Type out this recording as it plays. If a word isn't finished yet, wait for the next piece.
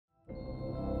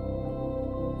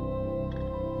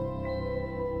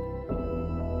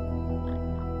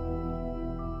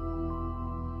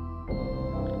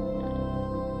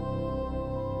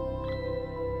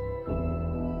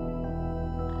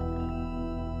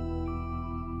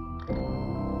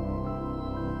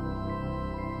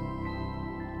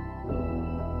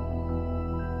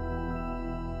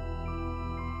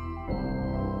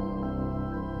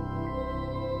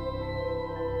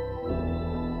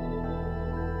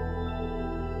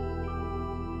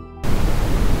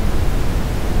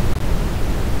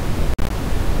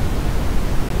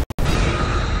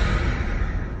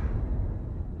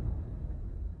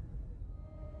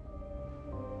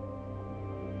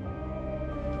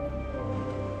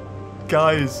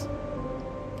Guys,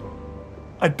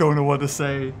 I don't know what to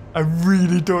say. I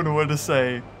really don't know what to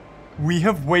say. We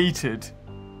have waited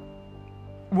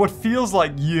what feels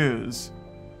like years,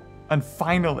 and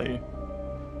finally,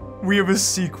 we have a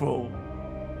sequel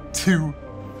to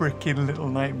freaking Little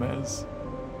Nightmares.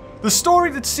 The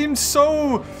story that seemed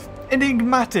so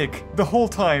enigmatic the whole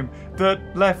time that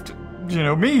left, you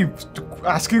know, me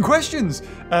asking questions,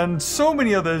 and so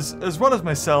many others, as well as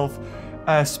myself,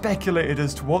 speculated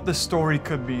as to what the story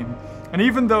could mean. And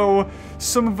even though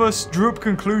some of us drew up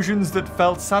conclusions that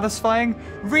felt satisfying,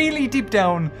 really deep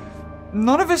down,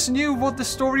 none of us knew what the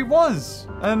story was.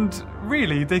 And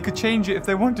really, they could change it if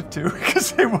they wanted to,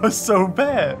 because it was so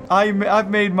bad. I've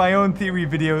made my own theory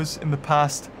videos in the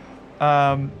past,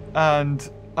 and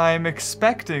I'm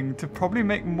expecting to probably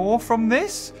make more from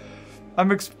this.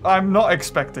 I'm not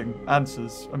expecting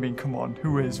answers. I mean, come on,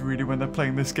 who is really when they're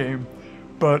playing this game?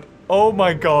 But oh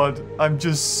my god, I'm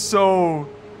just so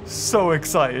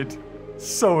excited.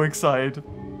 So excited.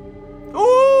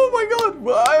 Oh my god,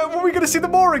 are we gonna see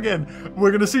them more again?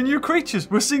 We're gonna see new creatures.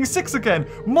 We're seeing 6 again.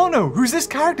 Mono, who's this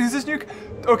character? Who's this new...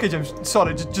 Okay, James,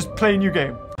 sorry, just play a new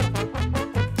game.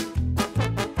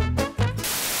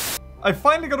 I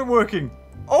finally got it working.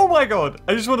 Oh my god,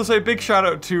 I just want to say a big shout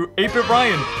out to Ep1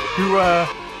 Ryan, who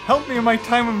helped me in my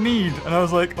time of need. And I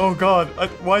was like, oh god,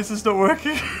 why is this not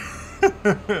working?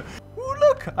 Oh,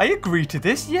 look, I agree to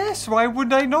this. Yes, why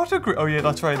would I not agree? Oh, yeah,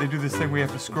 that's right. They do this thing where you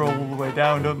have to scroll all the way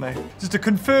down, don't they? Just to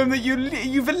confirm that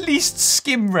you've at least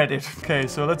skimmed Reddit. Okay,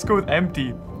 so let's go with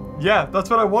empty. Yeah,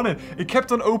 that's what I wanted. It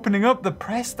kept on opening up the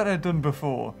press that I'd done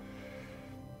before.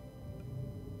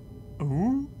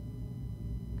 Ooh.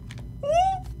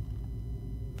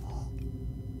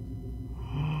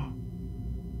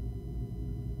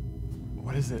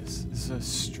 What is this? Is this a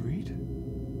street?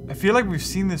 I feel like we've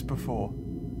seen this before.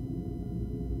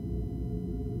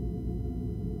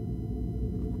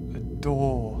 A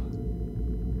door.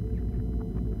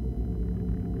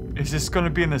 Is this gonna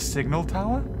be in the signal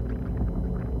tower?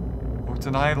 Or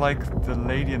tonight like the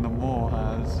lady in the mall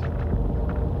has?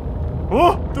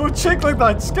 Oh! Don't shake like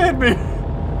that! It scared me!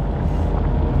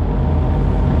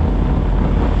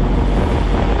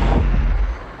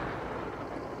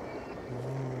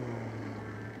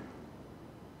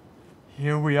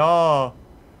 Here we are.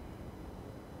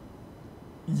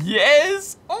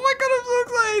 Yes! Oh my god, I'm so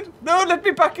excited! No, let me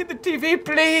back in the TV,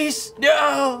 please!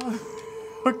 No!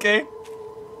 Okay.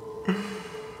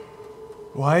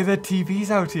 Why are there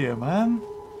TVs out here, man?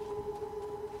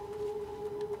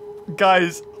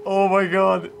 Guys, oh my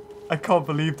god. I can't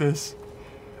believe this.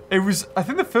 It was, I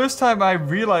think the first time I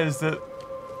realized that,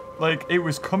 like, it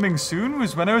was coming soon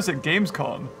was when I was at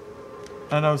Gamescom.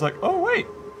 And I was like, oh wait.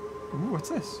 Ooh, what's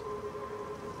this?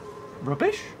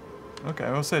 Rubbish? Okay,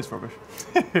 I'll say it's rubbish.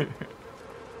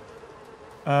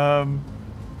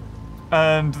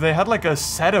 And they had like a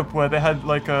setup where they had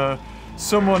like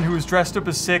someone who was dressed up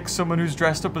as 6, someone who's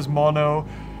dressed up as Mono.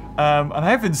 And I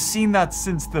haven't seen that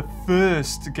since the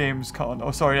first Gamescom.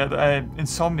 Oh, sorry,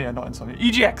 Insomnia, not Insomnia.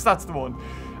 EGX, that's the one.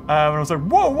 And I was like,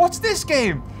 whoa, what's this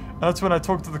game? And that's when I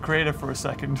talked to the creator for a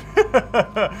second.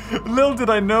 Little did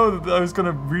I know that I was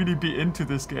gonna really be into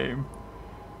this game.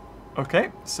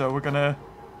 Okay, so we're gonna...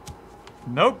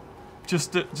 Nope.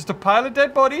 Just a pile of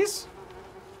dead bodies.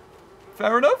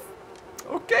 Fair enough.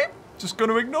 Okay, just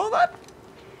gonna ignore that.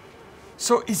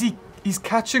 So he's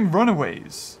catching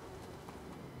runaways.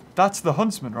 That's the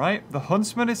huntsman, right? The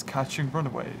huntsman is catching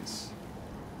runaways.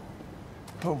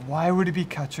 But why would he be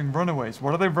catching runaways?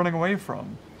 What are they running away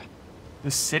from?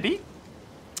 The city?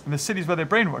 And the city's where they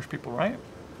brainwash people, right?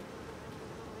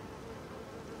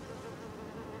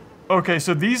 Okay,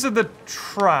 so these are the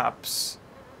traps.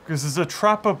 Because there's a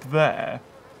trap up there.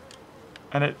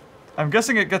 And I'm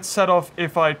guessing it gets set off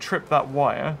if I trip that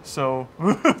wire. So,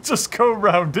 just go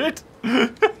around it.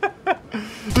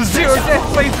 The zero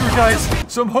death playthrough,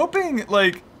 guys. So I'm hoping,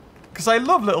 like, because I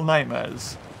love Little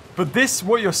Nightmares. But this,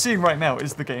 what you're seeing right now,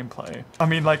 is the gameplay. I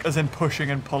mean, like, as in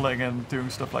pushing and pulling and doing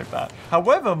stuff like that.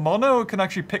 However, Mono can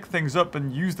actually pick things up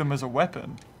and use them as a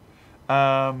weapon.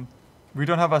 We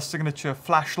don't have our signature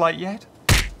flashlight yet.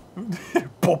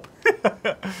 Pop.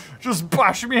 Just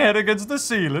bash me head against the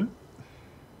ceiling.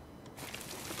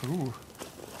 Ooh.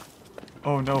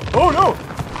 Oh no. Oh no!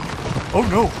 Oh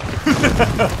no!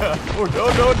 Oh no,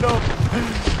 no, no!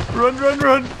 Run, run,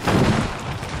 run!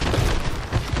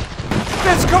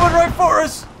 It's coming right for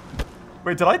us!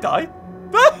 Wait, did I die?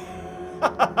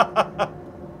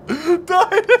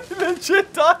 Died!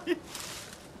 Legit died!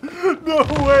 No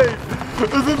way!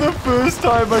 This is the first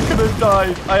time I could have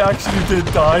died. I actually did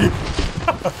die.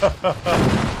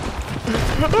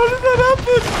 How did that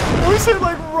happen? I was hit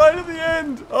like right at the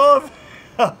end. Oh,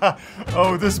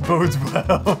 oh, this bodes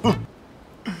well.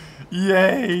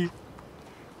 Yay. I'm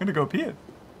gonna go up here.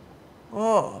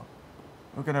 Oh,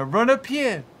 we're gonna run up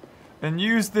here and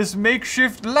use this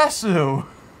makeshift lasso.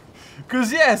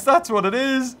 Because yes, that's what it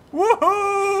is.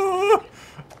 Woohoo!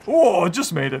 Oh, I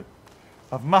just made it.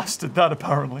 I've mastered that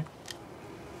apparently.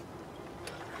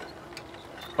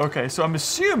 Okay, so I'm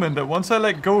assuming that once I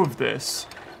let go of this,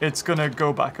 it's gonna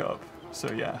go back up. So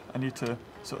yeah, I need to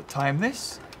sort of time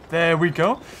this. There we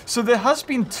go. So there has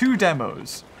been 2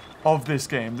 demos of this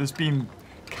game. There's been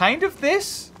kind of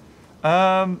this.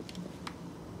 Oh.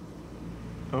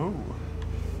 Oh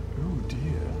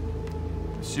dear.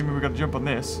 Assuming we gotta jump on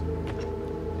this.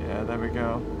 Yeah, there we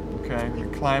go. Okay, we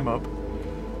climb up.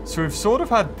 So we've sort of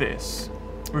had this.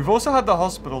 We've also had the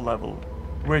hospital level,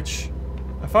 which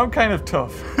I found kind of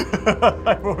tough.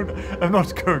 I'm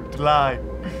not going to lie.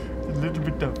 It's a little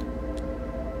bit tough.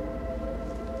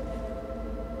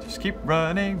 Just keep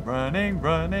running, running,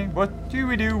 running. What do?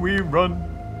 We run.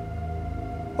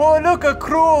 Oh, look, a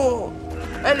crow!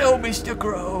 Hello, Mr.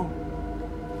 Crow.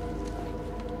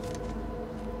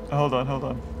 Hold on, hold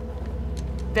on.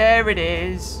 There it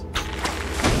is.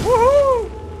 Woohoo!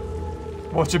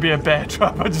 Watch it be a bear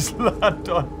trap I just landed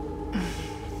on.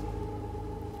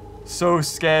 So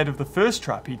scared of the first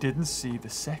trap, he didn't see the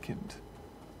second.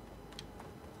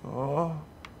 Oh.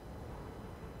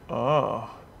 Oh.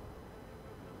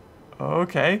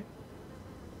 Okay.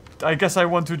 I guess I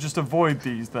want to just avoid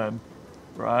these then.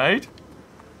 Right?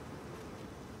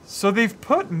 So they've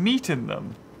put meat in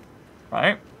them.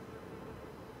 Right?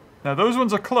 Now those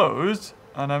ones are closed,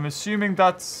 and I'm assuming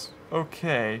that's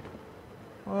okay.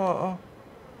 Oh.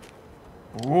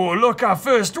 Oh, look, our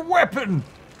first weapon!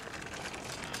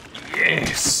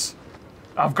 Yes!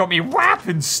 I've got me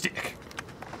weapon stick!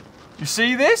 You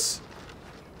see this?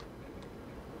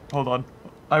 Hold on.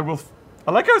 I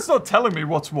like how it's not telling me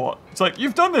what's what. It's like,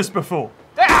 you've done this before.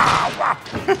 Ah!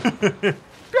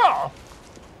 Oh.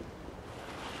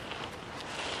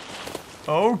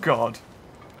 Oh, God.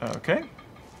 Okay.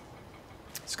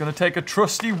 It's gonna take a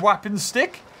trusty weapon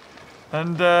stick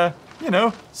and, you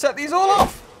know, set these all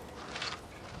off.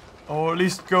 Or at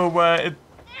least go where it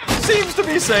seems to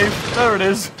be safe. There it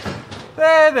is.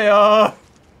 There they are.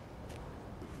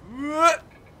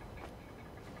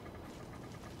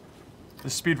 The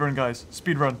speed run, guys.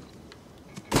 Speed run.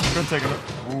 I'm gonna take a look.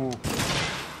 Ooh.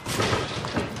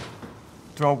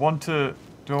 Do I want to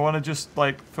just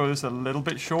like throw this a little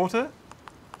bit shorter?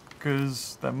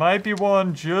 Because there might be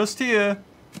one just here.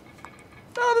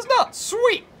 No, there's not.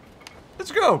 Sweet.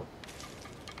 Let's go.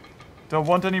 Do I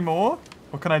want any more?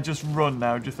 Or can I just run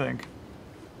now, do you think?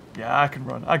 Yeah, I can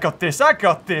run. I got this. I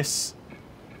got this.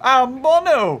 I'm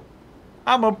mono.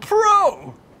 I'm a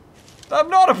pro. I'm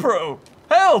not a pro.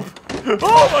 Help.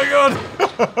 Oh my god.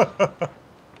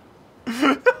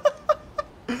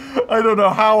 I don't know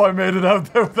how I made it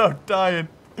out there without dying.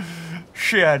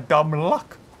 Sheer dumb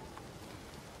luck.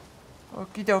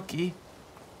 Okie dokie.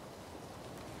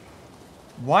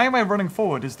 Why am I running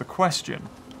forward is the question.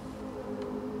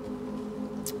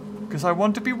 Because I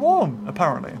want to be warm,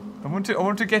 apparently. I want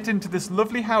to get into this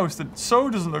lovely house that so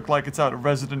doesn't look like it's out of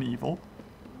Resident Evil.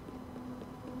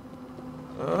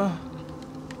 Oh,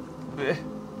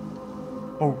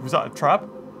 was that a trap?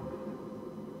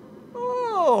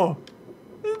 Oh,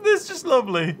 this is just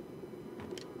lovely.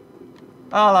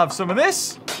 I'll have some of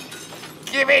this.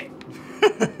 Give it.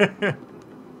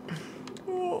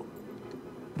 Oh.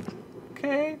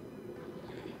 Okay.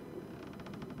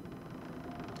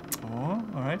 Oh,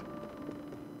 all right.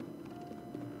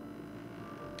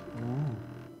 Ooh.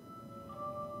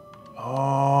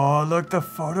 Oh, look, the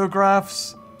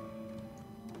photographs.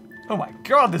 Oh my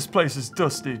god, this place is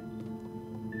dusty.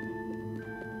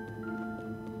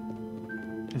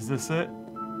 Is this it?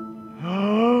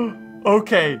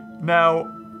 Okay, now,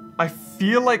 I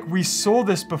feel like we saw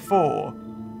this before,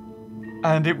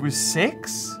 and it was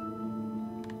 6?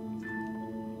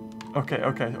 Okay.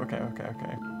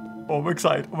 Oh, I'm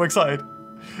excited,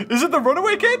 Is it the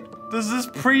Runaway Kid? Does this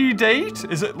predate?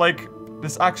 Is it like,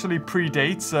 this actually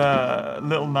predates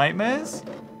Little Nightmares?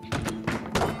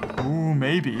 Ooh,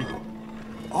 maybe.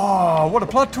 Oh, what a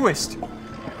plot twist.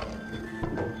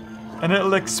 And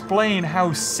it'll explain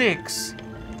how 6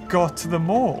 got to the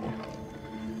mall.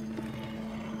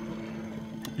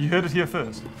 You heard it here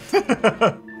first.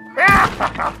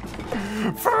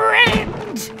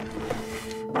 Friend!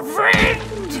 Friend!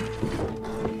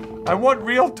 I want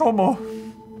real Tomo. Ooh.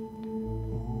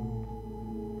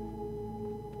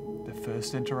 The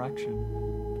first interaction.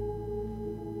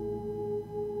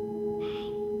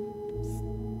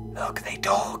 Look, they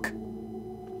talk.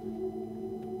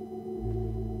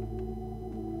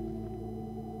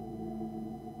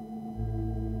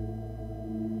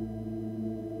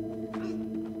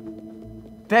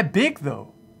 They're big,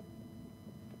 though.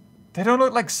 They don't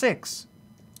look like 6.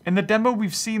 In the demo,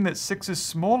 we've seen that 6 is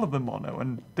smaller than Mono,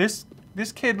 and this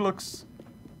kid looks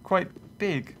quite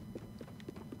big.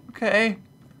 Okay,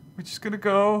 we're just gonna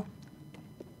go.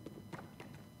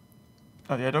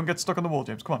 Oh yeah, don't get stuck on the wall,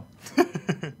 James. Come on.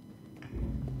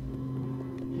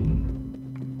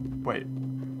 Wait.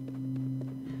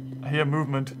 I hear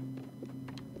movement.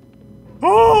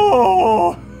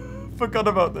 Oh! Forgot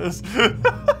about this.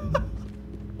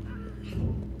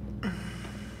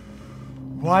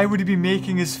 Why would he be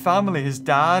making his family? His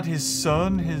dad, his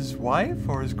son, his wife,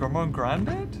 or his grandma and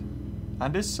granddad?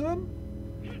 And his son?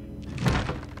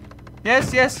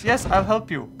 Yes, yes, yes, I'll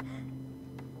help you.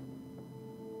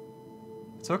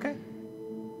 It's okay.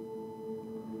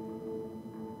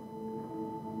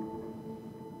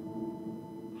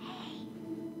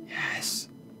 Yes.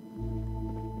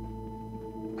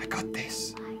 I got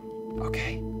this.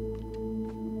 Okay.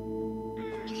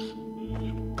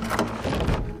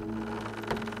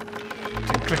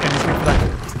 Didn't click anything for that.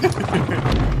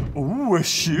 Ooh, a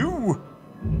shoe.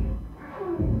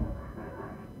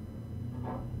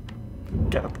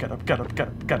 Get up, get up, get up, get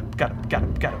up, get up, get up, get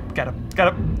up, get up, get up, get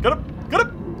up, get up, get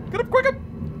up, get up, quick up.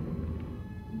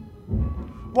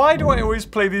 Why do I always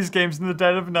play these games in the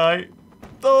dead of night?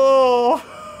 Oh,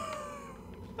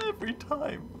 every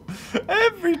time.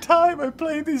 Every time I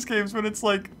play these games when it's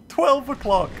like 12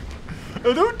 o'clock.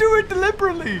 I don't do it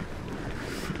deliberately.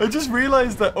 I just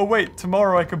realized that, oh wait,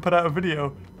 tomorrow I can put out a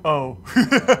video. Oh.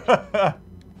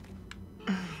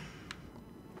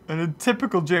 And in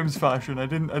typical James fashion, I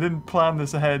didn't plan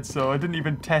this ahead, so I didn't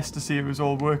even test to see if it was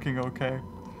all working okay.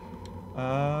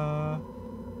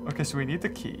 Okay, so we need the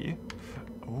key.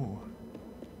 Oh.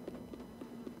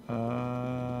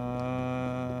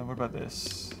 What about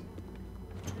this?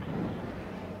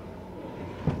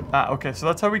 Ah, okay, so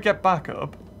that's how we get back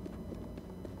up.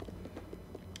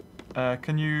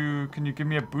 Can you give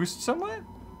me a boost somewhere?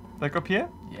 Like up here?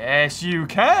 Yes, you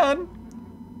can!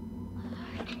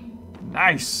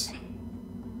 Nice!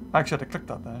 Actually, I clicked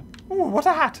that there. Ooh, what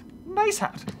a hat! Nice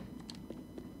hat!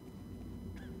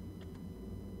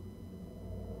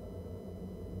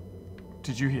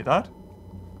 Did you hear that?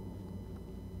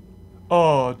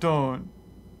 Oh, don't.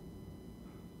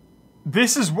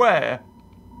 This is where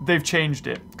they've changed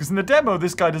it. Because in the demo,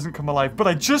 this guy doesn't come alive. But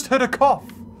I just heard a cough.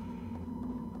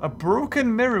 A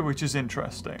broken mirror, which is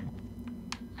interesting.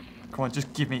 Come on,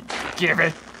 just give me. Give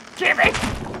it! Give it!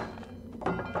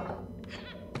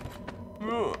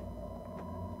 Ugh.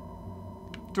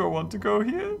 Do I want to go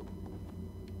here?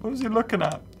 What is he looking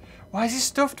at? Why is he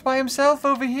stuffed by himself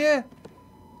over here?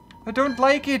 I don't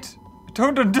like it. I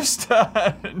don't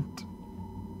understand.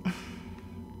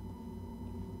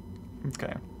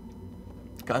 Okay.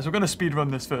 Guys, we're going to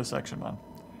speedrun this first section, man.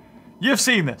 You've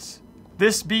seen this.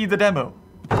 This be the demo.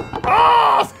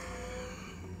 Oh!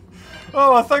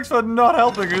 Oh, well, thanks for not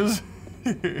helping us.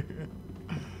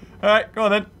 Alright, go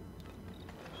on then.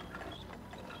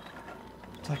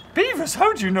 It's like, Beavers,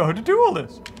 how do you know how to do all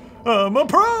this? I'm a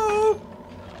pro!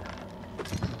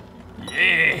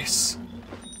 Yes!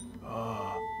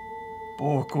 Ah,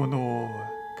 Boko no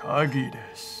Kagi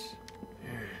desu.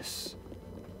 Yes.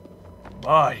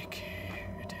 My key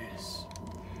it is.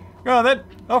 Go on then,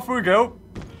 off we go.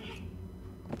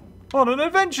 On an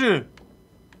adventure!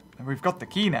 And we've got the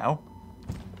key now.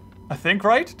 I think,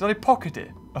 right? Did I pocket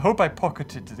it? I hope I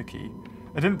pocketed the key.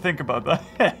 I didn't think about that.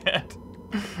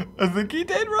 I think he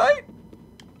did, right?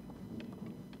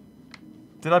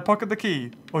 Did I pocket the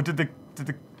key? Or did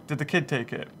the kid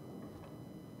take it?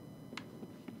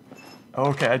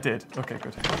 Okay, I did. Okay,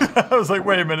 good. I was like,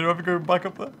 wait a minute, do I have to go back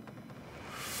up there?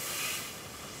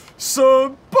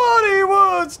 Somebody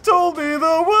once told me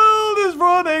the world is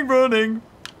running.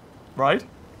 Right?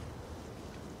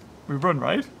 We run,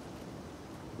 right?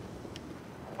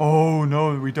 Oh,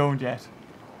 no, we don't yet.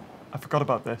 I forgot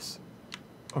about this.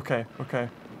 Okay. Okay,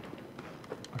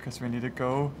 so we need to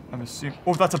go. I'm assuming.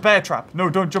 Oh, that's a bear trap. No,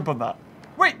 don't jump on that.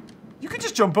 Wait, you can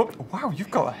just jump up. Wow, you've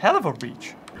got a hell of a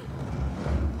reach.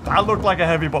 That looked like a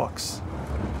heavy box.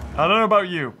 I don't know about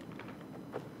you,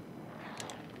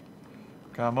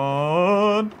 Come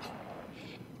on.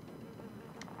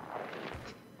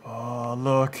 Oh,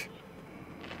 look.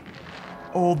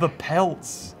 All the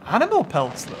pelts. Animal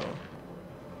pelts, though.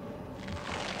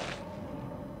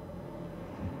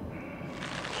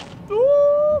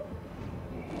 Ooh.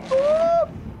 Ooh.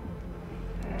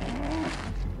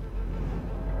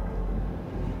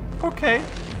 Okay.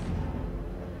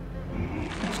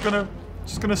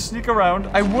 Just gonna sneak around.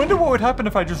 I wonder what would happen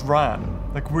if I just ran.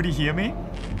 Like, would he hear me?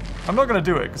 I'm not gonna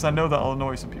do it because I know that'll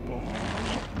annoy some people.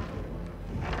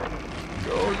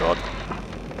 Oh god.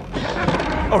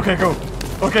 Okay, go.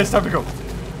 Okay, it's time to go. Go.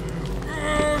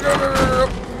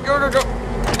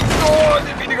 Oh, I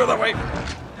didn't mean to go that way.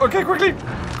 Okay, quickly.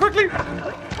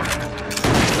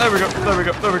 There we go. Go. There we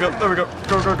go. Run. There we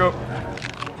go.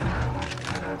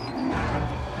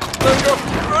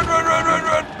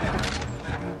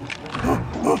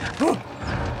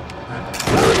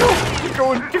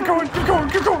 Keep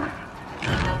going.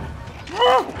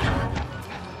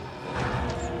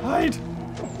 Hide.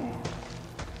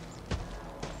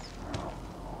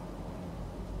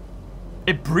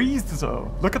 It breathes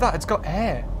though. Look at that, it's got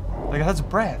air. Like it has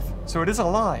breath. So it is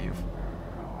alive.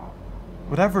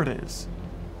 Whatever it is.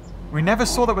 We never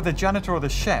saw that with the janitor or the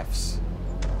chefs.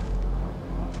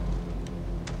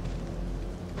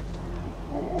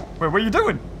 Wait, what are you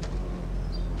doing?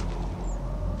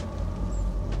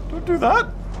 Don't do that.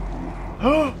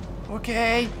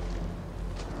 Okay.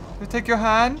 Can I take your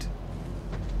hand?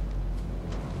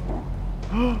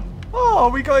 Oh,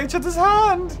 we got each other's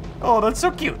hand. Oh, that's so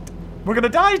cute. We're gonna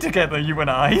die together, you and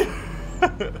I.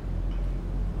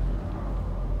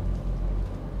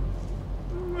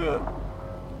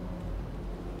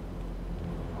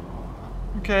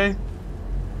 Okay.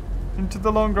 Into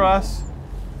the long grass.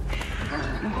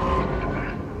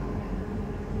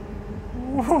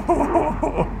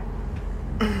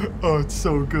 Oh, it's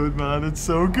so good, man. It's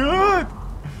so good.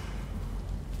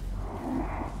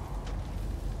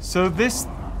 So this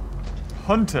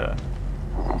hunter,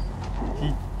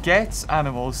 he gets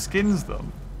animals, skins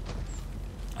them,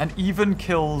 and even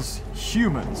kills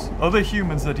humans, other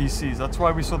humans that he sees. That's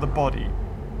why we saw the body.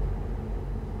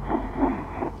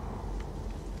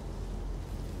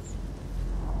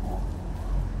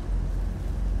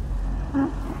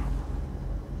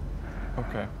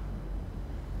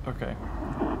 Okay.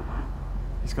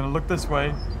 He's gonna look this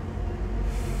way.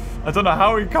 I don't know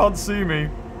how he can't see me.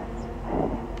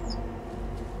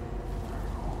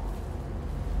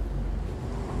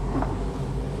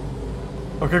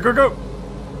 Okay, go. Go.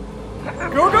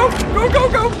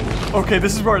 Okay,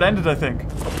 this is where it ended, I think.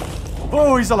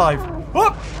 Oh, he's alive.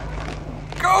 Oh!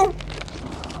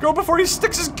 Go before he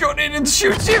sticks his gun in and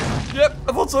shoots you. Yep,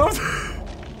 I thought so.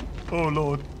 Oh,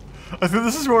 Lord. I think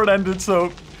this is where it ended,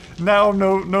 so now I'm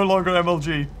no longer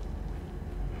MLG.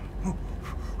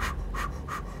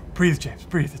 Breathe, James,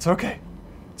 breathe. It's okay.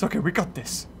 It's okay, we got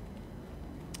this.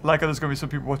 Like, there's gonna be some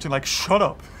people watching like, shut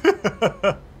up.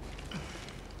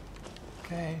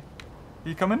 Okay. Are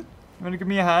you coming? You wanna give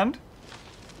me a hand?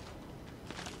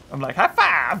 I'm like, high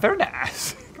five! Very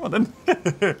nice! Come on then.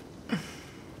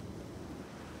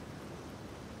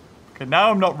 Okay,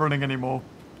 now I'm not running anymore.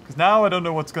 Because now I don't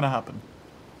know what's gonna happen.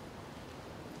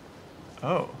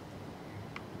 Oh.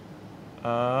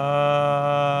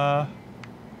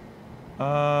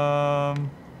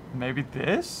 Maybe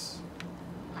this?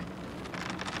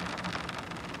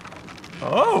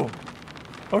 Oh!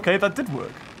 Okay, that did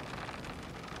work.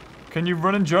 Can you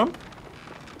run and jump?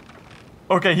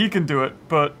 Okay, he can do it,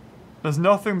 but there's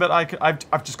nothing that I can...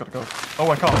 I've just got to go. Oh,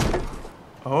 I can't.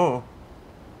 Oh.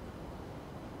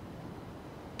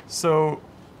 So...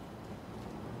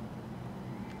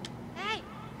 Hey.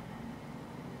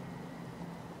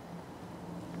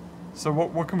 So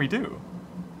what can we do?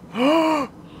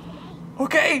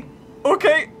 Okay!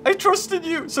 Okay! I trusted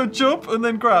you! So jump and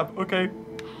then grab. Okay.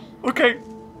 Okay.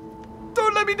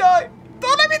 Don't let me die!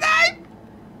 Don't let me die!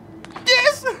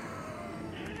 Yes!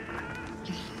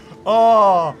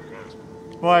 Oh!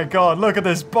 My god, look at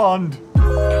this bond!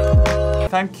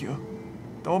 Thank you.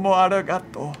 Domo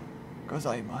arigato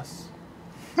gozaimasu.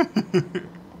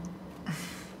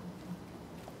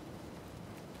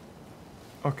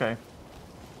 Okay.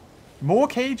 More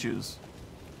cages.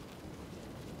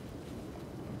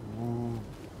 Ooh,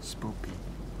 spooky.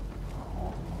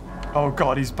 Oh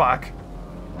god, he's back.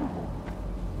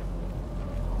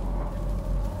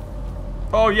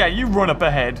 Oh yeah, you run up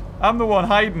ahead. I'm the one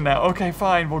hiding now. Okay,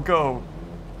 fine, we'll go.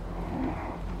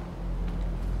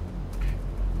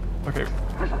 Okay.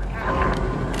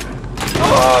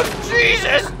 Oh,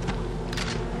 Jesus!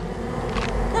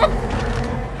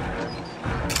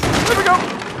 There we go.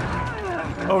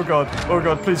 Oh god,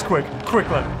 please quickly.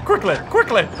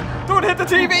 Don't hit the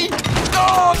TV.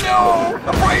 Oh no,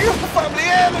 I'm bringing up the family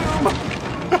heirloom.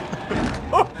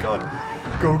 Oh god,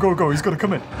 go, he's gonna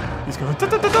come in. He's gonna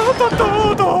thank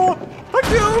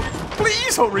you,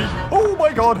 please hurry. Oh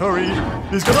my god, hurry.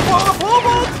 He's gonna blow the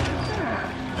floorboard.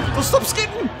 Don't stop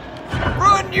skidding.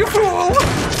 Run, you fool.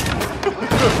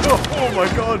 Oh my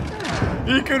god,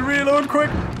 he can reload quick.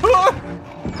 Come on.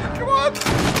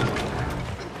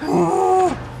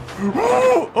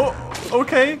 Oh,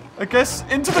 okay. I guess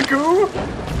into the goo.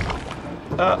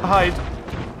 Hide.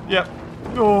 Yep.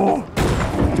 Oh.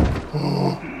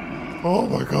 Oh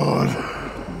my god.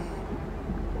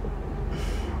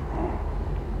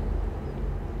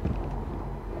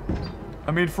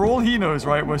 I mean, for all he knows,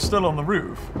 right, we're still on the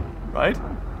roof, right?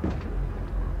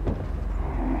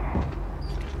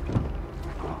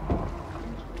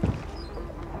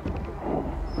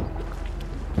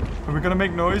 Are we gonna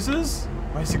make noises?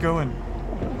 Where's he going?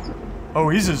 Oh,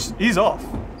 he's off.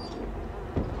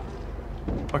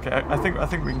 Okay, I think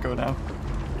we can go now.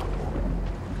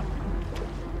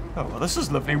 Oh well, this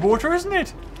is lovely water, isn't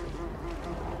it?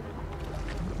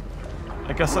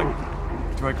 I guess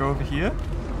do I go over here?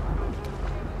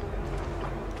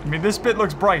 I mean, this bit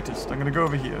looks brightest. I'm gonna go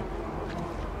over here.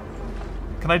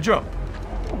 Can I jump?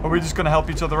 Or are we just gonna help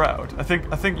each other out? I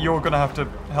think you're gonna have to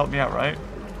help me out, right?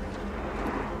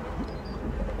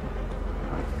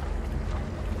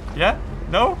 Yeah?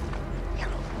 No?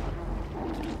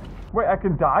 Wait, I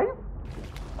can dive?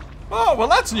 Oh, well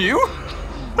that's new!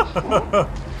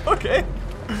 Okay.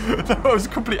 That was a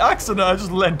complete accident. I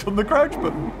just leant on the crouch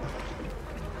button.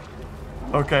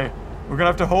 Okay. We're gonna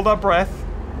have to hold our breath.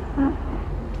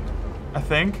 I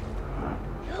think.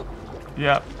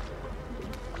 Yeah.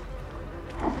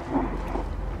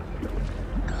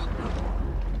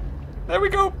 There we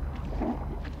go.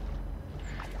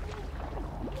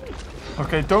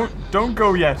 Okay, don't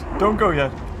go yet. Don't go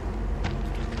yet.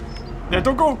 Yeah,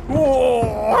 don't go.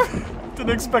 Whoa!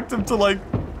 Didn't expect him to, like,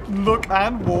 look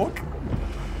and walk.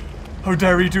 How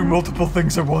dare he do multiple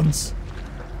things at once?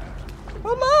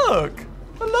 Oh, look!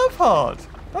 A love heart.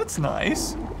 That's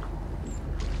nice.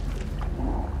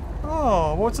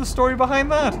 Oh, what's the story behind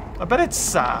that? I bet it's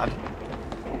sad.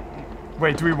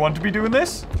 Wait, do we want to be doing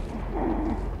this?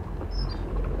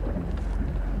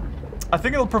 I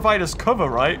think it'll provide us cover,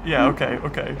 right? Yeah,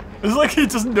 okay. It's like he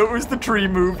doesn't notice the tree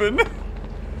moving. There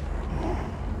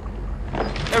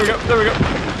we go.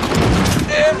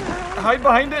 Yeah, hide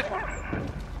behind it.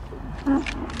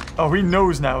 Oh, he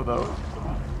knows now, though.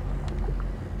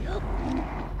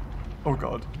 Oh,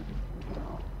 God.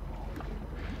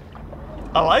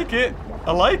 I like it.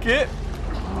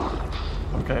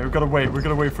 Okay, we gotta wait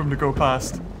for him to go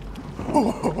past.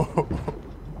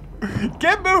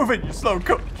 Get moving, you slow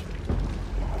coach.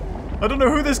 I don't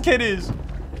know who this kid is,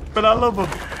 but I love him.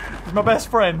 He's my best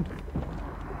friend.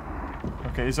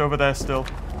 Okay, he's over there still.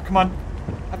 Come on.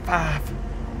 High five.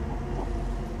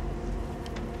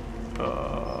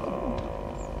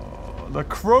 The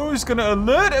crow's gonna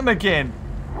alert him again.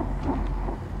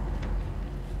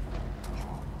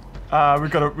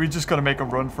 We just gotta make a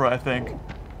run for it, I think.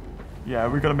 Yeah,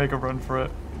 we gotta make a run for it.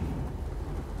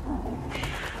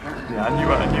 Yeah, I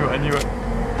knew it. There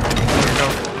we go.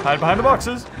 Hide behind the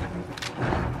boxes.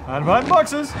 One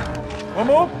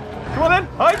more. Come on then.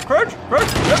 Hide. Crouch. Yep,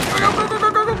 go.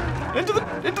 Into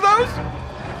the house.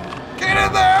 Get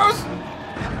in the house.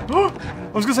 Oh,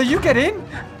 I was gonna say, you get in.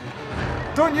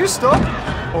 Don't you stop.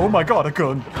 Oh my god, a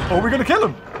gun. Oh, we're gonna kill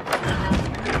him.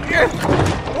 Yeah.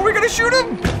 Oh, we're gonna shoot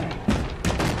him.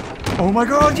 Oh my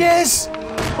god, yes.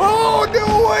 Oh,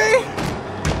 no way.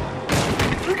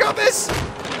 We got this.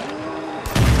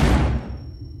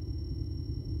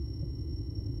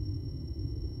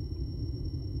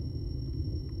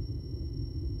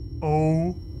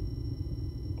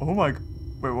 Oh my...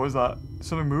 Wait, what was that? Did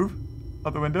something move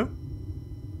out the window?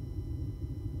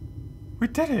 We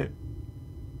did it!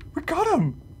 We got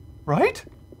him! Right?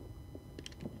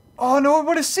 Oh no, I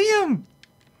want to see him!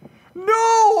 No!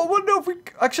 I wonder if we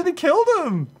actually killed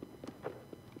him!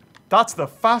 That's the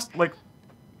fast... Like...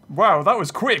 Wow, that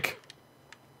was quick!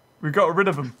 We got rid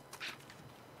of him.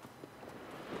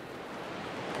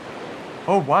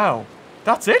 Oh wow.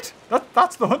 That's it?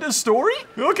 That's the hunter's story?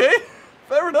 Okay,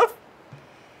 fair enough.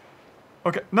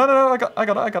 Okay, no, I got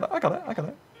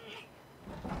it.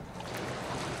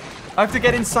 I have to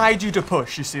get inside you to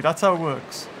push, you see, that's how it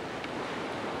works.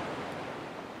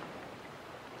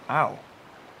 Ow.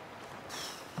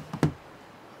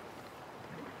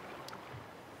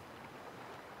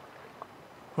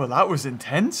 Well, that was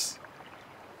intense.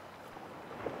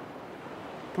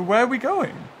 But where are we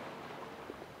going?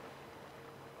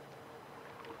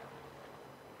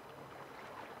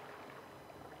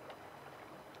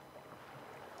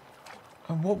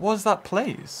 What was that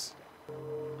place?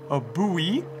 A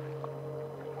buoy?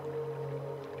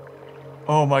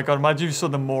 Oh my god, imagine if you saw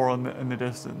the more in the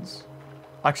distance.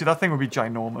 Actually, that thing would be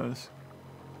ginormous.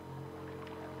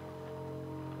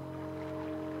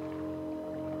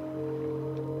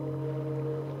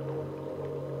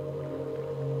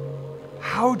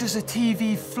 How does a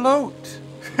TV float?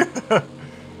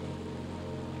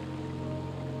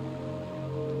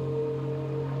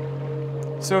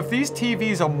 So if these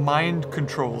TVs are mind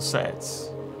control sets,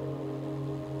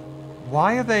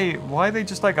 why are they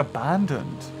just like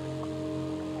abandoned?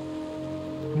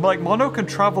 Like Mono can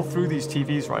travel through these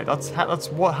TVs, right? That's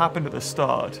what happened at the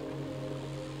start.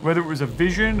 Whether it was a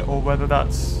vision or whether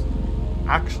that's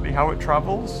actually how it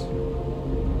travels.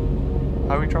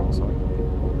 How he travels, sorry.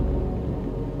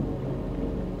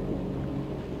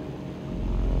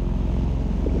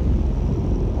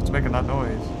 What's making that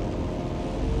noise?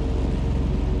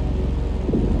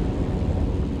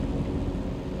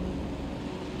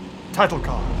 Title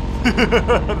card.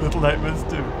 Little Nightmares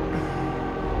 2.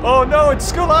 Oh no, it's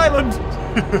Skull Island!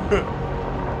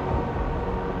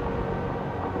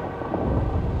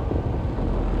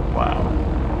 Wow.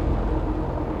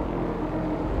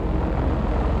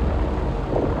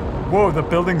 Whoa, the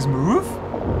buildings move?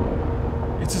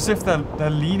 It's as if they're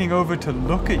leaning over to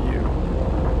look at you.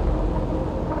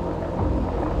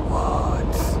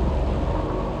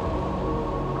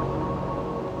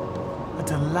 A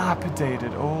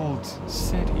dilapidated old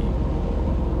city.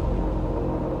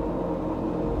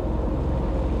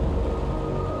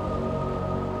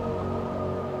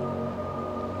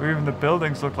 Or even the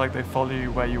buildings look like they follow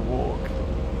you where you walk.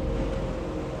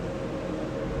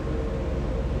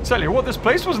 Tell you what, this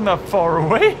place wasn't that far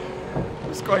away. It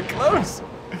was quite close.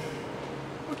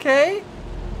 Okay.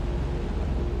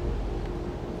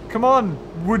 Come on,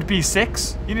 would-be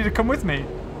 6. You need to come with me.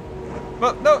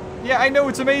 Well, no, yeah, I know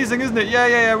it's amazing, isn't it?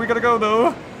 Yeah, we gotta go,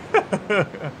 though.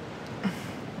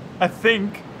 I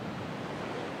think.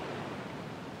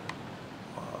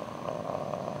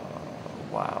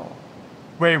 Wow.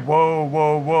 Wait,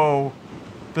 whoa.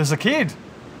 There's a kid.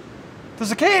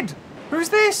 There's a kid. Who's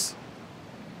this?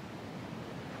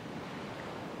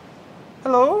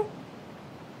 Hello?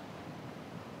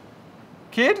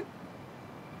 Kid?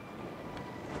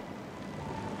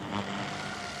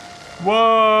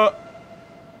 What?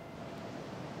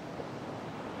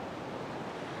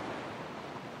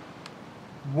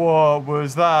 What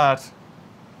was that?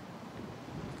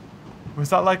 Was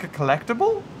that like a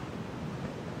collectible?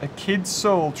 A kid's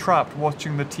soul trapped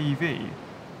watching the TV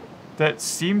that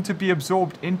seemed to be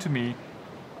absorbed into me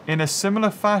in a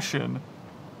similar fashion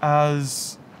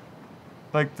as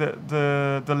like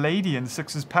the lady in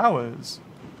Six's powers.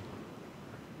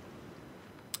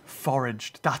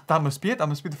 Foraged. That must be it. That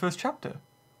must be the first chapter.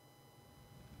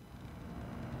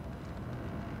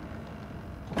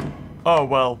 Oh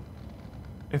well.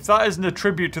 If that isn't a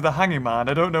tribute to the Hanging Man,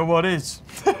 I don't know what is.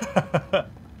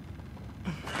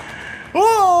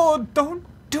 Oh, don't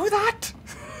do that!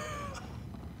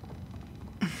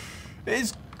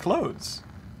 It's clothes.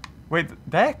 Wait,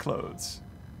 they're clothes.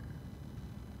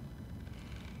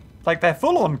 Like they're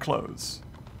full-on clothes.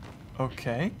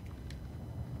 Okay.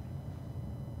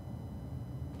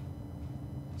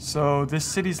 So this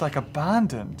city's like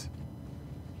abandoned.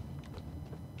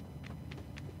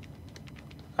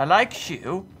 I like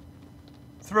shoe.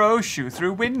 Throw shoe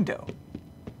through window.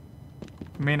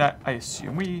 I mean, I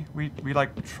assume we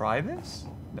like try this?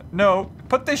 No,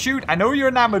 put the shoe. I know you're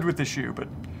enamored with the shoe, but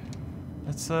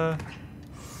let's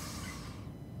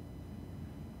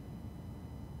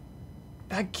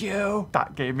Thank you.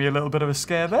 That gave me a little bit of a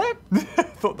scare there.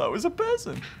 Thought that was a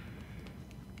person.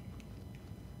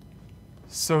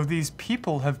 So these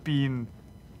people have been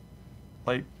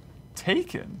like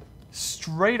taken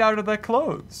straight out of their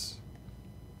clothes.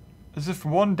 As if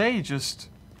one day just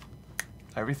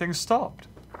everything stopped.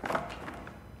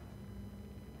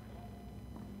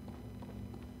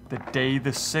 The day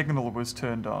the signal was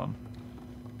turned on.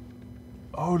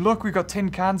 Oh look, we got tin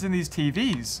cans in these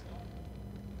TVs.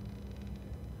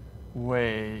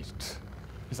 Wait.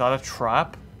 Is that a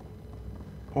trap?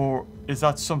 Or is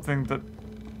that something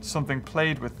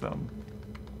played with them?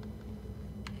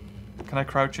 Can I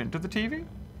crouch into the TV?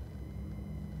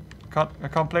 I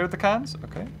can't play with the cans?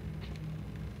 Okay.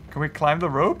 Can we climb the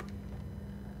rope?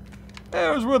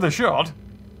 It was worth a shot.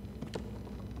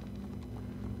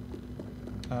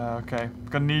 Okay.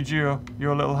 Gonna need your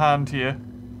little hand here.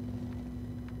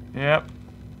 Yep.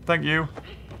 Thank you.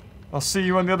 I'll see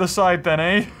you on the other side then,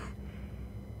 eh?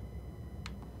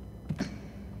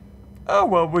 Oh,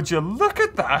 well, would you look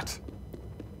at that?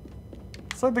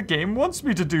 It's like the game wants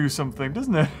me to do something,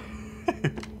 doesn't it?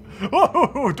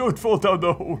 Oh, don't fall down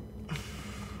the hole.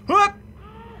 No,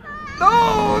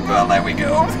 well, there we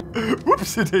go.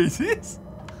 Whoopsie daisies.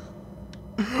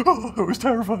 Oh, that was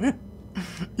terrifying.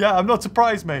 Yeah, I'm not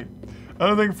surprised, mate. I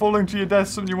don't think falling to your death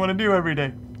is something you want to do every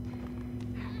day.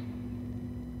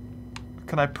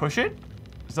 Can I push it?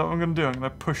 Is that what I'm going to do? I'm going to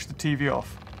push the TV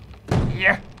off.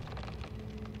 Yeah.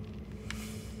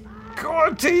 Come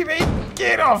on, TV.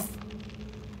 Get off.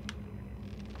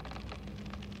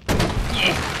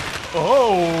 Yeah.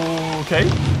 Oh, okay.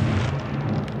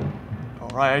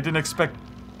 Alright, I didn't expect...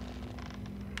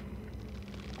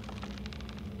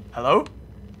 Hello?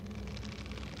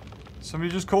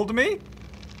 Somebody just called to me?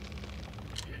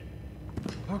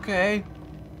 Okay.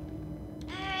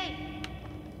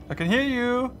 I can hear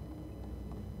you.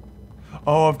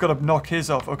 Oh, I've got to knock his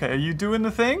off. Okay, are you doing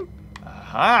the thing?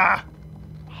 Aha!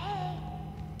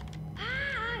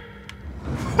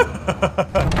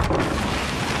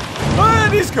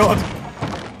 And he's gone.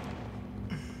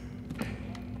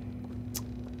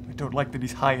 I don't like that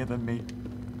he's higher than me.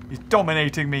 He's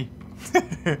dominating me.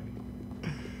 I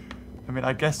mean,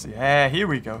 I guess, yeah, here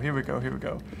we go, here we go, here we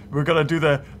go. We're gonna do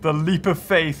the leap of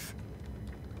faith.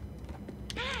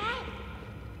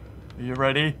 Are you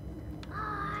ready?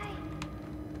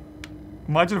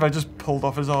 Imagine if I just pulled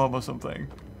off his arm or something.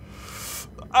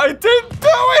 I didn't do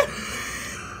it!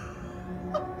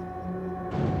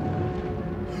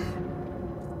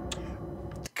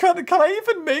 Can I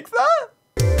even make that?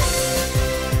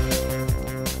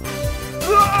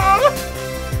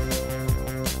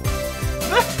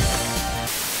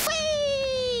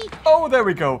 Oh, there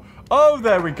we go. Oh,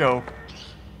 there we go.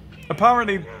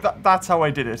 Apparently, that's how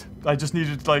I did it. I just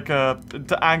needed, like,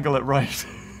 to angle it right.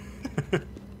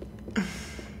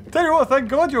 Tell you what, thank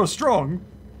God you're strong.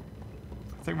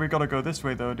 I think we gotta go this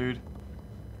way, though, dude.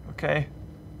 Okay.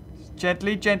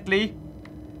 Gently, gently.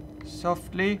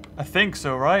 Softly. I think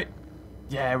so, right?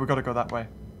 Yeah, we gotta go that way.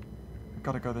 We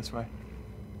gotta go this way.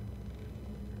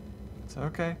 It's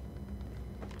okay.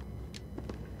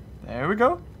 There we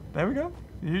go. There we go.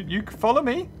 You follow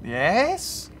me.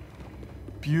 Yes.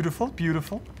 Beautiful,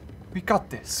 beautiful. We got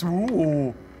this.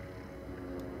 Ooh.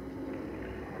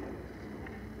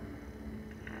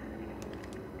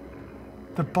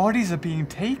 The bodies are being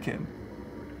taken.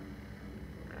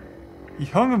 He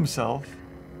hung himself,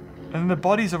 and the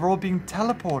bodies are all being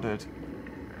teleported.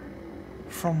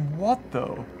 From what,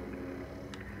 though?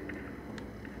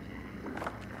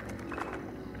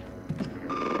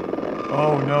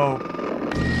 Oh, no.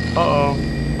 Uh-oh.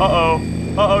 Uh-oh.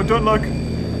 Uh-oh, don't look.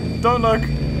 Don't look.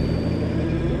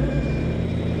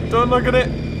 Don't look at it.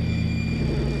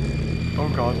 Oh,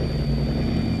 God.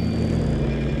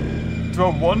 Do I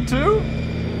want to?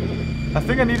 I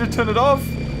think I need to turn it off.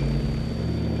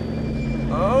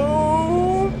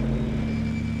 Oh.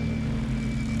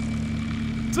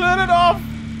 Turn it off.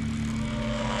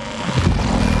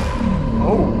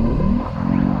 Oh.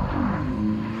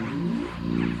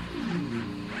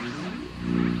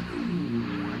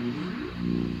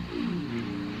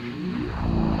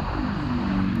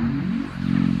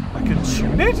 I can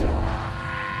tune it?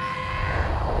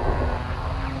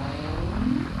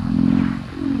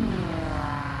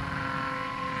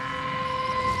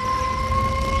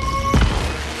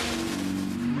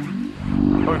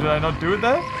 Oh, did I not do it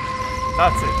there?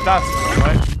 That's it. That's it,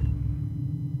 right?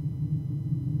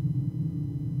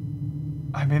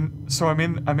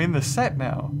 I'm in the set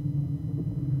now.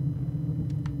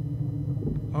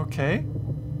 Okay.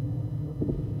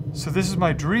 So this is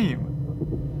my dream.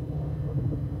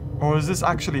 Or is this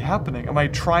actually happening? Am I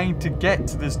trying to get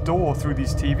to this door through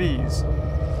these TVs?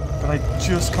 But I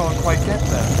just can't quite get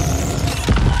there.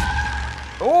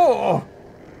 Oh!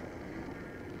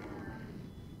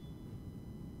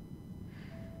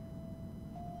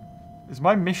 Is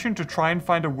my mission to try and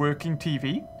find a working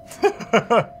TV?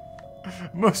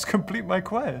 Must complete my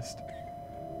quest.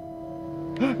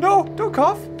 No! Don't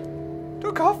cough!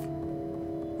 Don't cough!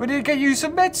 We need to get you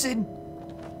some medicine!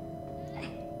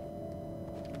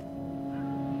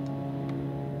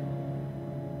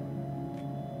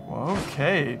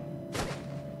 Okay.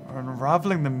 We're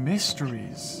unraveling the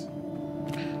mysteries.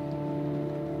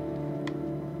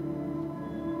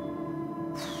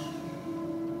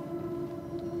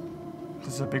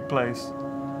 This is a big place.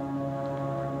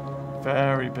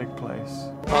 Very big place.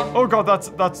 Oh god,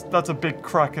 that's a big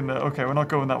crack in there. Okay, we're not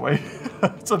going that way.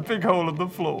 It's a big hole in the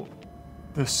floor.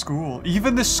 The school.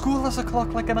 Even the school has a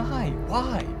clock like an eye.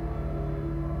 Why?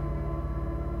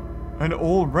 And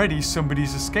already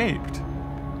somebody's escaped.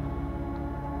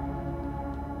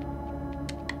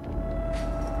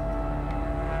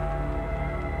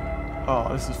 Oh,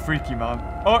 this is freaky, man.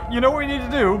 Oh, you know what we need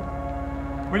to do?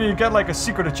 We need to get like a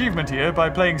secret achievement here by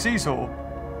playing Seesaw.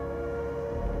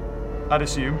 I'd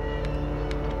assume.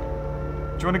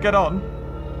 Do you want to get on?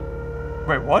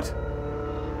 Wait, what?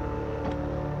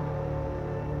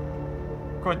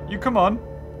 Come on, you come on.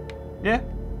 Yeah?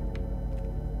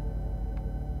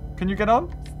 Can you get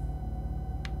on?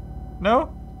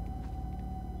 No?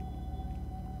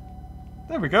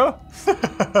 There we go.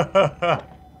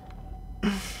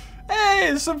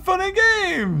 Hey, some fun and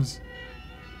games.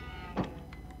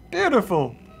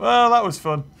 Beautiful. Well, that was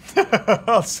fun.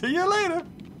 I'll see you later.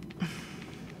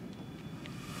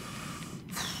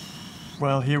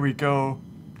 Well, here we go.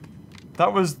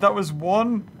 That was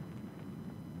one.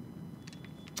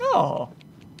 Oh,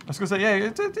 I was gonna say, yeah,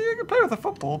 you can play with the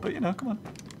football, but you know, come on.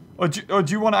 Or do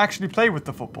you want to actually play with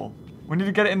the football? We need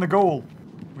to get it in the goal.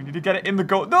 We need to get it in the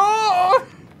goal. No!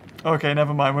 Okay,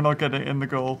 never mind. We're not getting it in the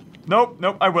goal. Nope,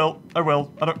 nope. I will.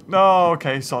 I don't. No.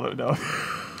 Okay, solid. No.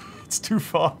 It's too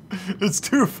far. It's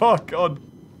too far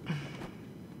gone.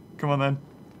 Come on then.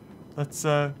 Let's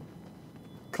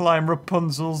climb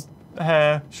Rapunzel's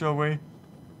hair, shall we?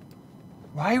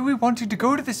 Why are we wanting to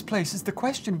go to this place is the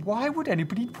question. Why would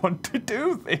anybody want to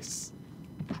do this?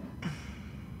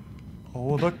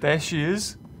 Oh, look, there she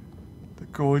is. The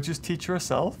gorgeous teacher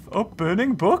herself. Oh,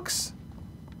 burning books.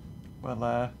 Well,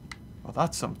 well,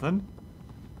 that's something.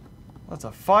 That's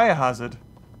a fire hazard.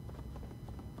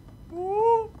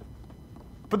 Ooh.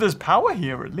 But there's power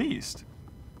here, at least.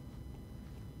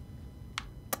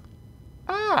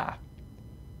 Ah.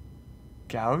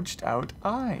 Gouged out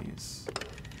eyes.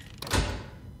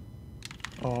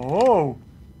 Oh.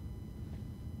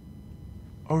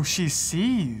 Oh, she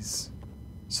sees.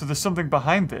 So there's something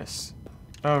behind this.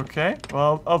 Okay,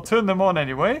 well, I'll turn them on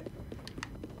anyway.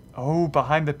 Oh,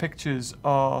 behind the pictures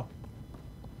are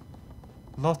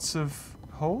lots of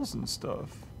holes and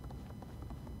stuff.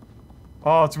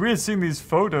 Oh, it's weird seeing these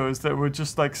photos that were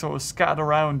just like sort of scattered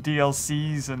around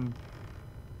DLCs and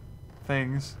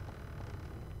things.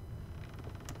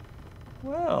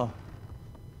 Well,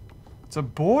 it's a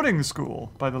boarding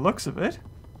school by the looks of it.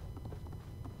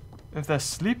 If they're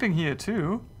sleeping here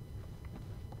too.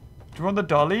 Do you want the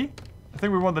dolly? I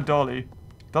think we want the dolly.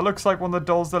 That looks like one of the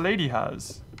dolls the lady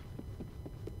has.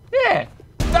 Yeah!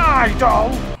 Die,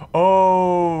 doll!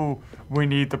 Oh, we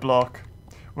need the block.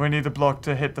 We need the block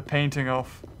to hit the painting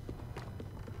off.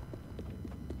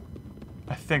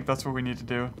 I think that's what we need to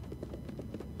do.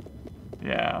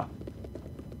 Yeah.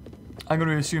 I'm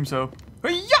gonna assume so.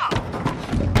 Yeah!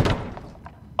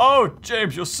 Oh,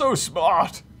 James, you're so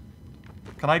smart!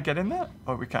 Can I get in there?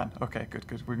 Oh, we can. Okay, good,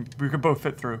 good. We can both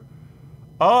fit through.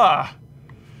 Ah!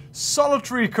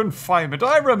 Solitary confinement.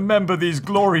 I remember these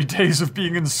glory days of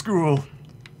being in school.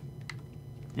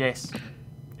 Yes,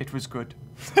 it was good.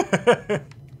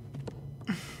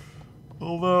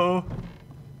 Although...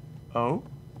 Oh?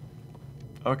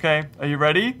 Okay, are you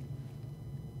ready?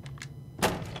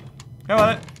 Come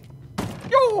on.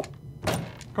 Yo!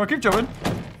 Come on, keep jumping.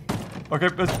 Okay,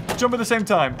 let's jump at the same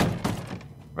time.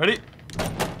 Ready?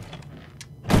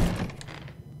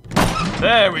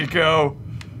 There we go.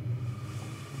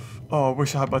 Oh, I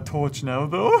wish I had my torch now,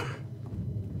 though.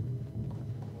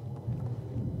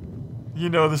 You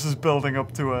know this is building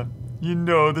up to her. You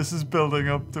know this is building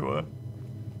up to her.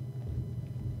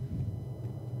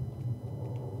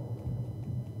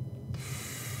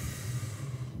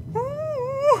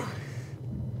 Ooh.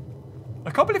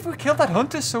 I can't believe we killed that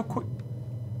hunter so quickly.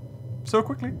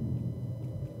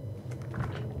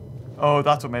 Oh,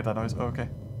 that's what made that noise. Oh, okay.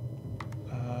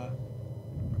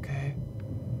 Okay.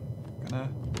 Gonna...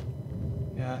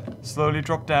 Yeah, slowly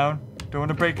drop down. Don't want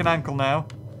to break an ankle now.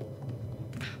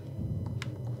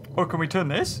 Oh, can we turn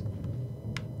this?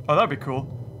 Oh, that'd be cool.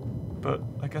 But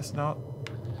I guess not.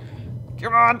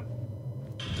 Come on!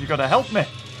 You gotta help me.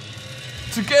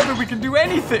 Together we can do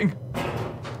anything!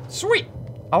 Sweet!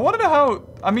 I want to know how...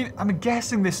 I mean, I'm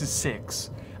guessing this is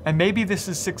 6. And maybe this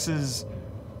is 6's...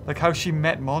 Like, how she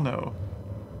met Mono.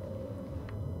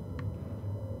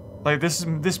 Like,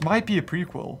 this might be a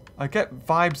prequel. I get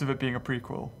vibes of it being a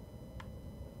prequel.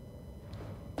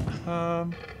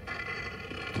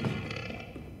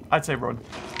 I'd say run.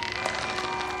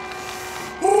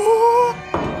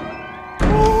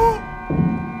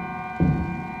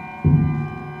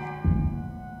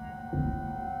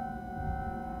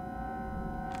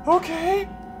 Okay.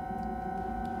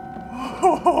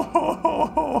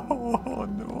 Oh,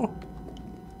 no.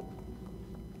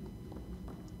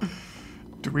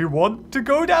 Do we want to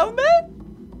go down there?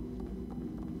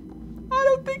 I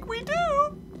don't think we do.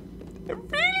 I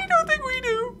really don't think we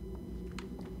do.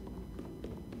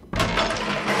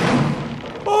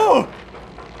 Oh!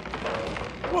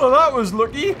 Well, that was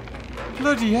lucky.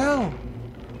 Bloody hell.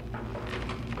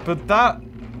 But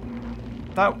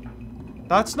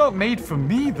that's not made for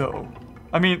me, though.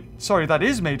 I mean, sorry, that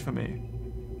is made for me.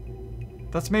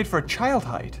 That's made for a child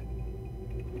hide.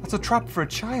 That's a trap for a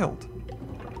child.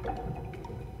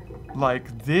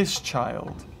 Like this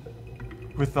child.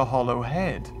 With the hollow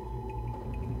head.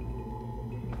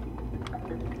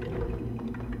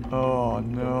 Oh,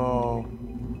 no.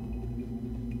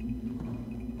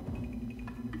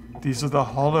 These are the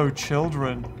hollow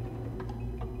children.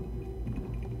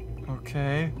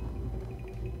 Okay.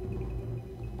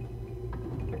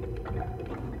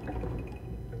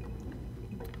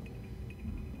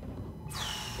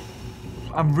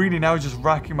 I'm really now just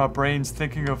racking my brains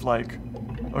thinking of like...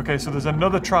 Okay, so there's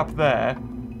another trap there.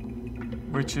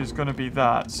 Which is gonna be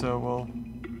that, so we'll...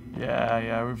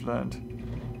 Yeah, we've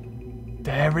learned.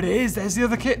 There it is! There's the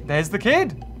other kid! There's the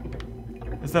kid!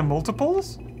 Is there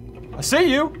multiples? I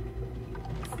see you!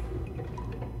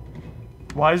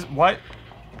 Why is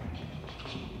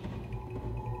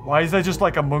there just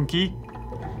like a monkey?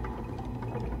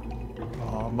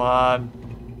 Oh man.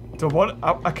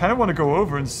 I kind of want to go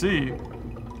over and see.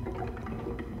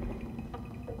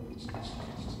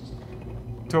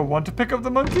 Do I want to pick up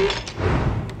the monkey?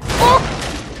 Oh!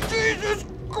 Jesus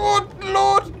God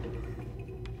Lord!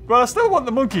 Well, I still want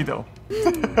the monkey though.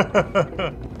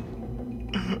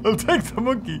 I'll take the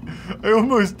monkey. I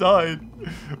almost died.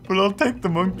 But I'll take the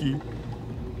monkey.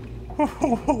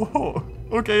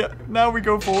 Okay, now we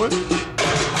go forward.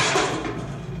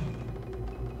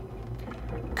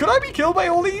 Could I be killed by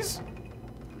all these?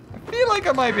 I feel like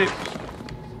I might be.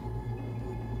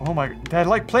 Oh my, they're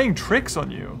like playing tricks on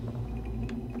you.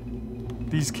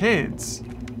 These kids.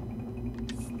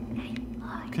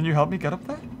 Can you help me get up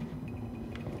there?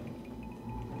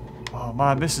 Oh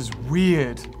man, this is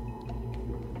weird.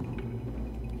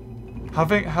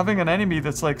 Having an enemy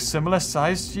that's like similar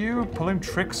size to you, pulling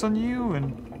tricks on you,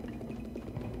 and...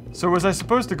 So was I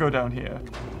supposed to go down here?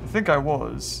 I think I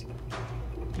was.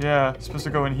 Yeah, supposed to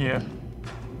go in here.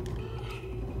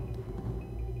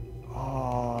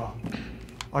 Oh,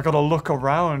 I gotta look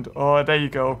around. Oh, there you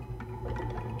go.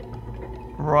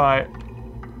 Right.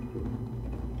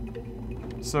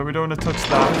 So we don't want to touch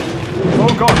that.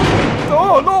 Oh god!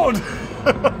 Oh lord!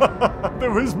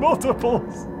 There was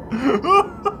multiples.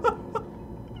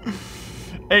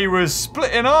 He was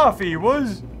split in half, he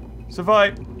was. So if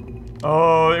I...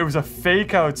 Oh, it was a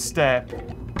fake out step.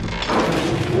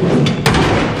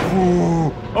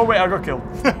 Ooh. Oh wait, I got killed.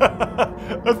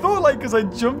 I thought like because I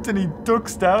jumped and he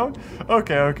ducks down.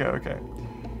 Okay.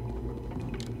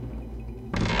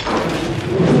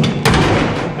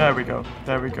 There we go.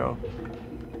 Oh,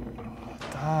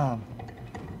 damn.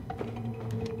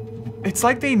 It's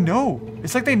like they know.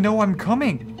 It's like they know I'm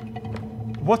coming.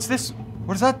 What's this?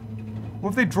 What is that? What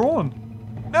have they drawn?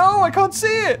 No, I can't see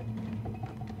it.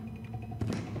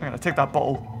 I'm gonna take that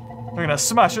bottle. I'm gonna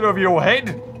smash it over your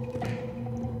head.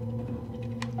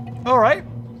 Alright.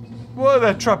 What are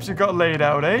the traps you got laid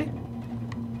out, eh?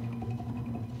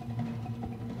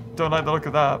 Don't like the look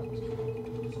of that.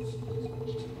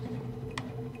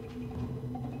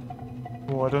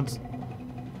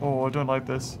 Oh, I don't like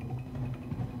this.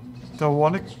 Do I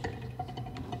want to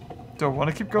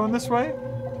keep going this way?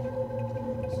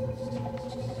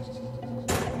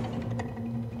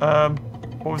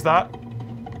 What was that?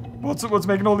 What's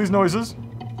making all these noises?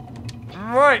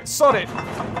 Right, sod it.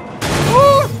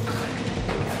 Oh!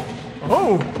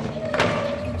 Oh!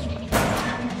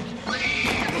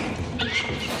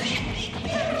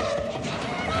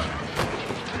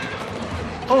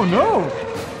 Oh no!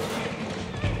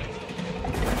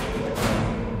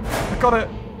 I got it.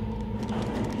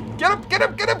 Get up! Get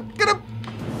up! Get up! Get up!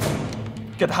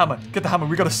 Get the hammer! Get the hammer!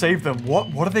 We gotta save them.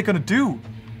 What are they gonna do?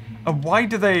 And why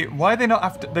are they not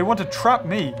after? They want to trap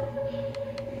me.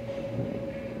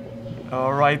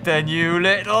 All right then, you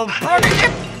little pony!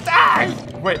 Die!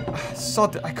 Wait,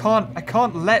 sod! I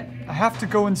can't let. I have to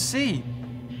go and see.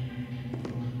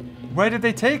 Where did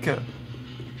they take her?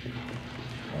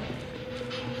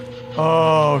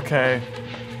 Oh, okay.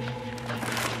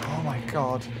 Oh my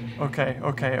god. Okay.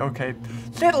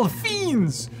 Little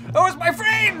fiends! That was my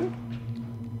friend!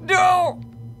 No!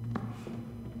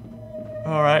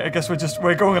 Alright, I guess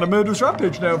we're going on a murderous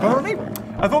rampage now, apparently.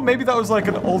 I thought maybe that was like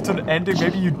an alternate ending.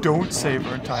 Maybe you don't save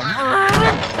her in time.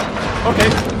 Okay.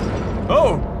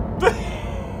 Oh!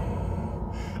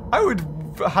 I would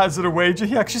hazard a wager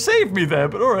he actually saved me there,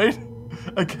 but alright.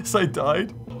 I guess I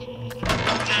died.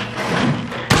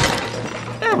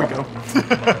 There we go.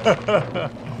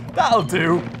 That'll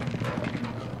do.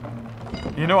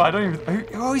 You know, I don't even...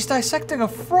 Oh, he's dissecting a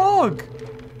frog!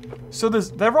 So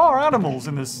there are animals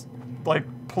in this like,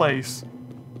 place.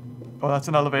 Oh, that's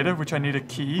an elevator, which I need a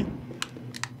key.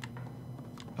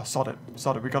 Oh, sod it.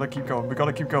 Sod it. We gotta keep going. We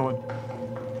gotta keep going.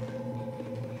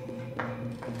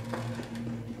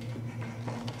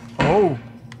 Oh.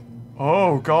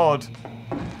 Oh, God.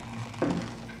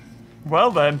 Well,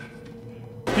 then.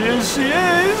 Here she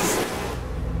is!